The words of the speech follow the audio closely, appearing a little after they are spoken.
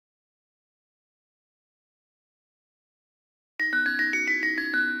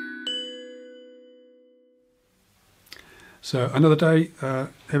So another day,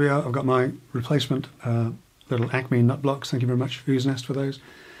 here we are. I've got my replacement little Acme Nutblocks. Thank you very much, Ooznest, for those.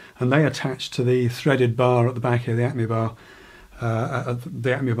 And they attach to the threaded bar at the back here, the Acme bar.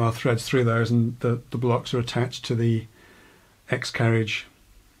 The Acme bar threads through those, and the blocks are attached to the X-carriage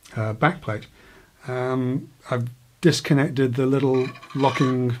backplate. I've disconnected the little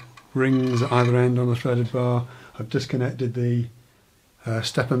locking rings at either end on the threaded bar. I've disconnected the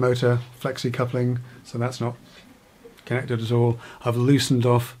stepper motor flexi coupling, so that's not connected at all. I've loosened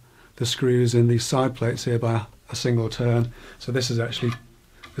off the screws in these side plates here by a single turn, so this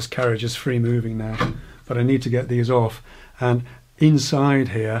carriage is free moving now, but I need to get these off. And inside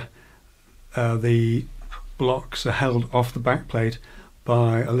here the blocks are held off the backplate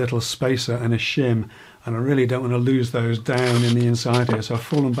by a little spacer and a shim, and I really don't want to lose those down in the inside here, so I've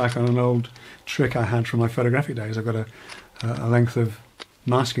fallen back on an old trick I had from my photographic days. I've got a length of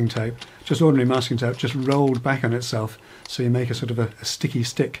masking tape, just ordinary masking tape, just rolled back on itself, so you make a sort of a sticky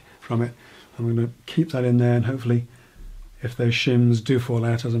stick from it. I'm going to keep that in there, and hopefully if those shims do fall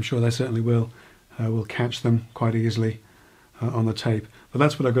out, as I'm sure they certainly will, we'll catch them quite easily on the tape. But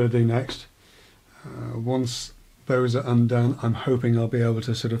that's what I've got to do next. Once those are undone, I'm hoping I'll be able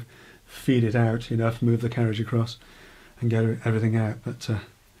to sort of feed it out enough, move the carriage across and get everything out, but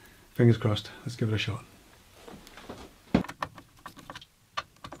fingers crossed. Let's give it a shot.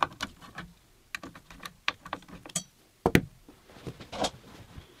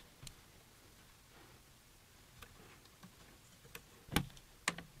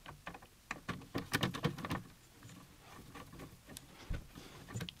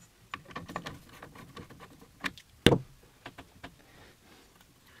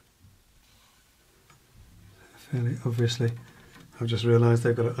 Fairly obviously, I've just realised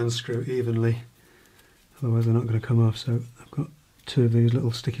they've got to unscrew evenly, otherwise they're not going to come off, so I've got two of these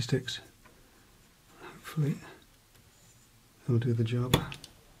little sticky sticks. Hopefully they'll do the job.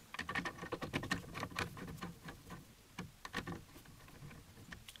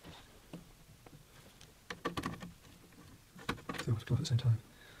 So it's close at the same time.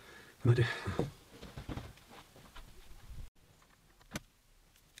 I might do.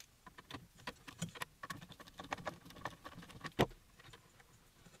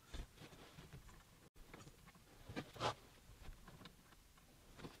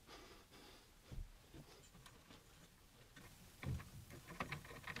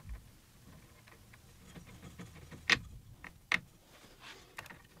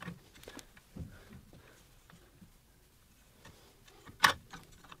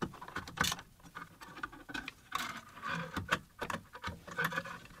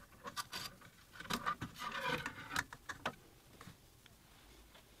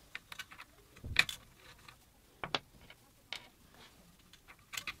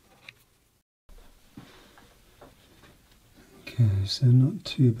 Okay, so not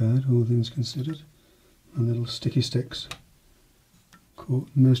too bad, all things considered. My little sticky sticks caught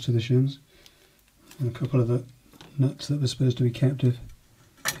most of the shims, and a couple of the nuts that were supposed to be captive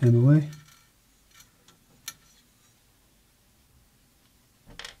came away.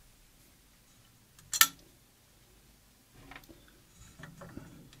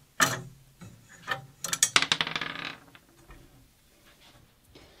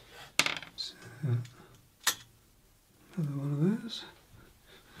 So, another one of those.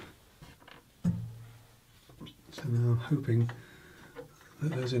 So now I'm hoping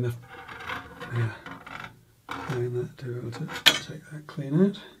that there's enough behind that to be able to take that clean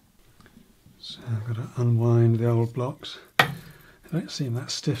out. So I've got to unwind the old blocks. They don't seem that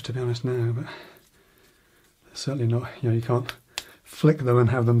stiff, to be honest, now, but they're certainly not, you can't flick them and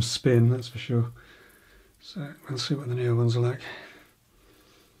have them spin, that's for sure. So we'll see what the newer ones are like.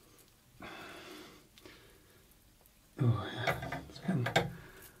 Oh yeah, it's getting a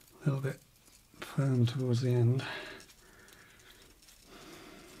little bit firm towards the end.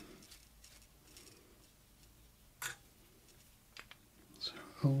 So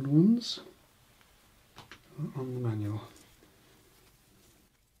old ones are on the manual.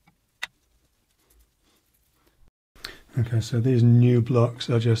 Okay, so these new blocks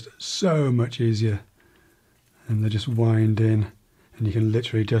are just so much easier, and they just wind in, and you can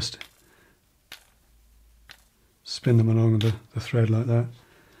literally just spin them along the thread like that.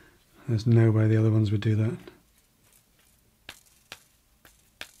 There's no way the other ones would do that.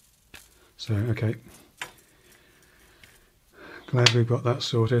 So, okay. Glad we've got that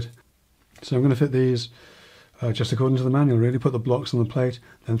sorted. So I'm going to fit these just according to the manual, really. Put the blocks on the plate,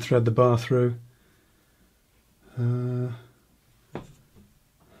 then thread the bar through. And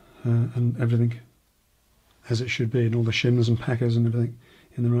everything as it should be, and all the shims and packers and everything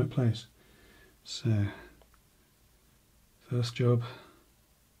in the right place. So First job.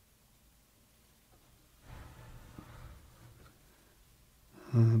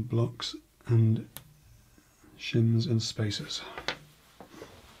 Blocks and shims and spacers.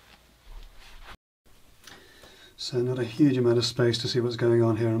 So not a huge amount of space to see what's going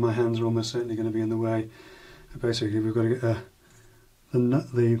on here, and my hands are almost certainly going to be in the way. Basically we've got to get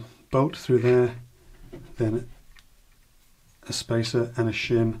the bolt through there, then a spacer and a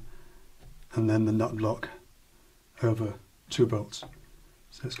shim, and then the nut block over 2 bolts.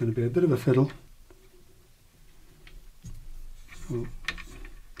 So it's going to be a bit of a fiddle. We'll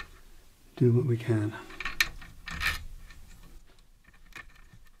do what we can.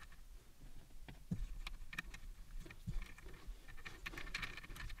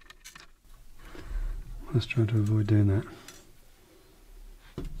 Let's try to avoid doing that.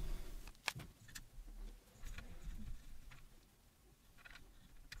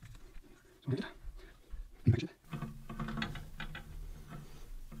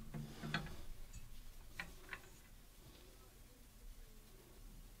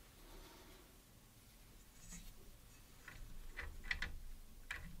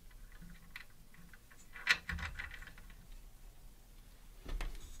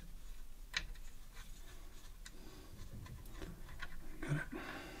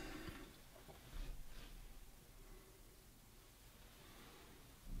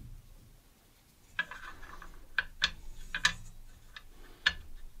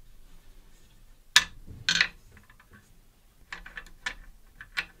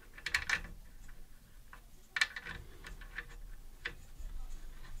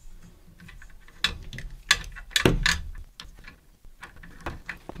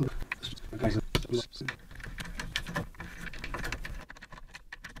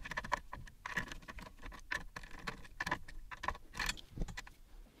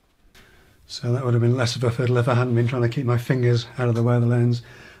 So that would have been less of a fiddle if I hadn't been trying to keep my fingers out of the way of the lens.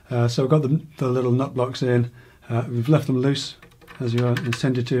 So I've got the little nut blocks in. We've left them loose as you are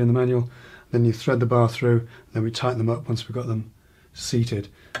intended to in the manual. Then you thread the bar through, then we tighten them up once we've got them seated.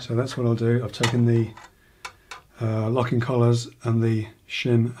 So that's what I'll do. I've taken the locking collars and the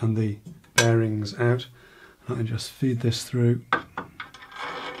shim and the bearings out. I can just feed this through.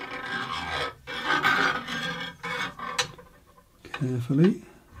 Carefully.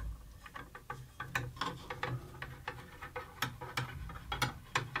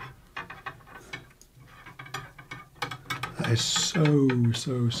 That is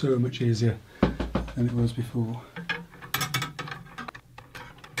so much easier than it was before.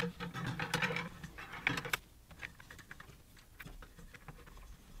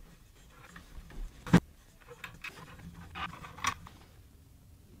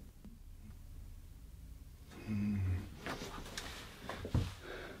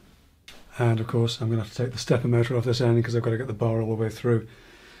 And of course I'm going to have to take the stepper motor off this end because I've got to get the bar all the way through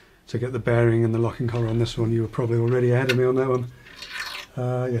to get the bearing and the locking collar on this one. You were probably already ahead of me on that one.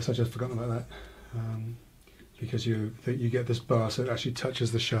 Yes, I just forgotten about that. Because you get this bar so it actually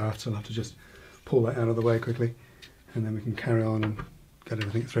touches the shaft, so I'll have to just pull that out of the way quickly and then we can carry on and get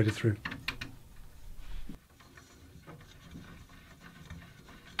everything threaded through.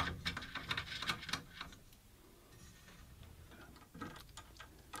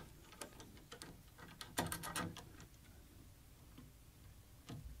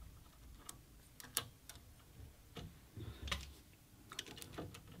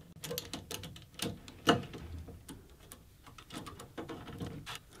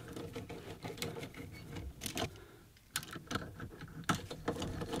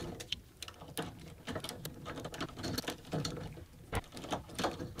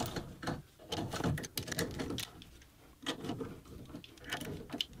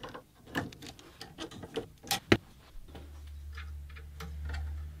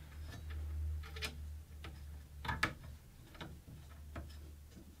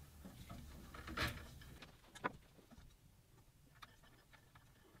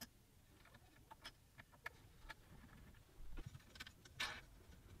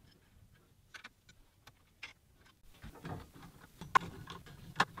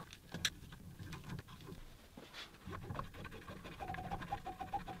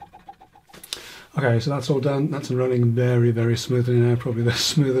 Okay, so that's all done. That's running very smoothly now, probably the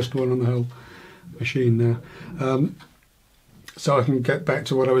smoothest one on the whole machine now. So I can get back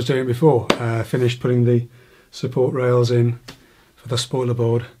to what I was doing before. Finished putting the support rails in for the spoiler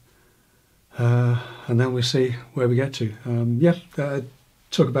board, and then we see where we get to. It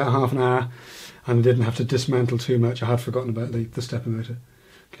took about half an hour and I didn't have to dismantle too much. I had forgotten about the stepper motor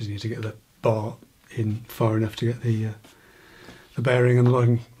because you need to get the bar in far enough to get the bearing and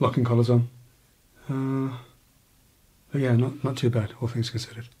the locking collars on. But yeah, not too bad, all things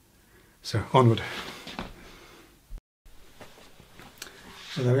considered. So, onward.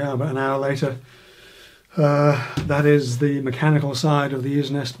 So there we are, about an hour later. That is the mechanical side of the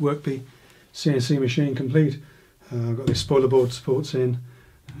Ooznest Workbee CNC machine complete. I've got the spoiler board supports in,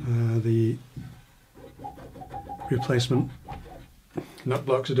 the replacement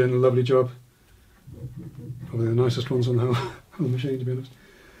Nutblocks are doing a lovely job. Probably the nicest ones on the whole on the machine, to be honest.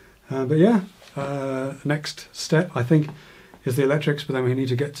 But yeah, next step I think is the electrics, but then we need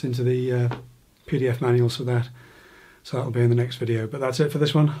to get into the PDF manuals for that. So that'll be in the next video. But that's it for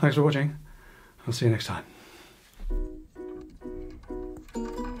this one. Thanks for watching. I'll see you next time.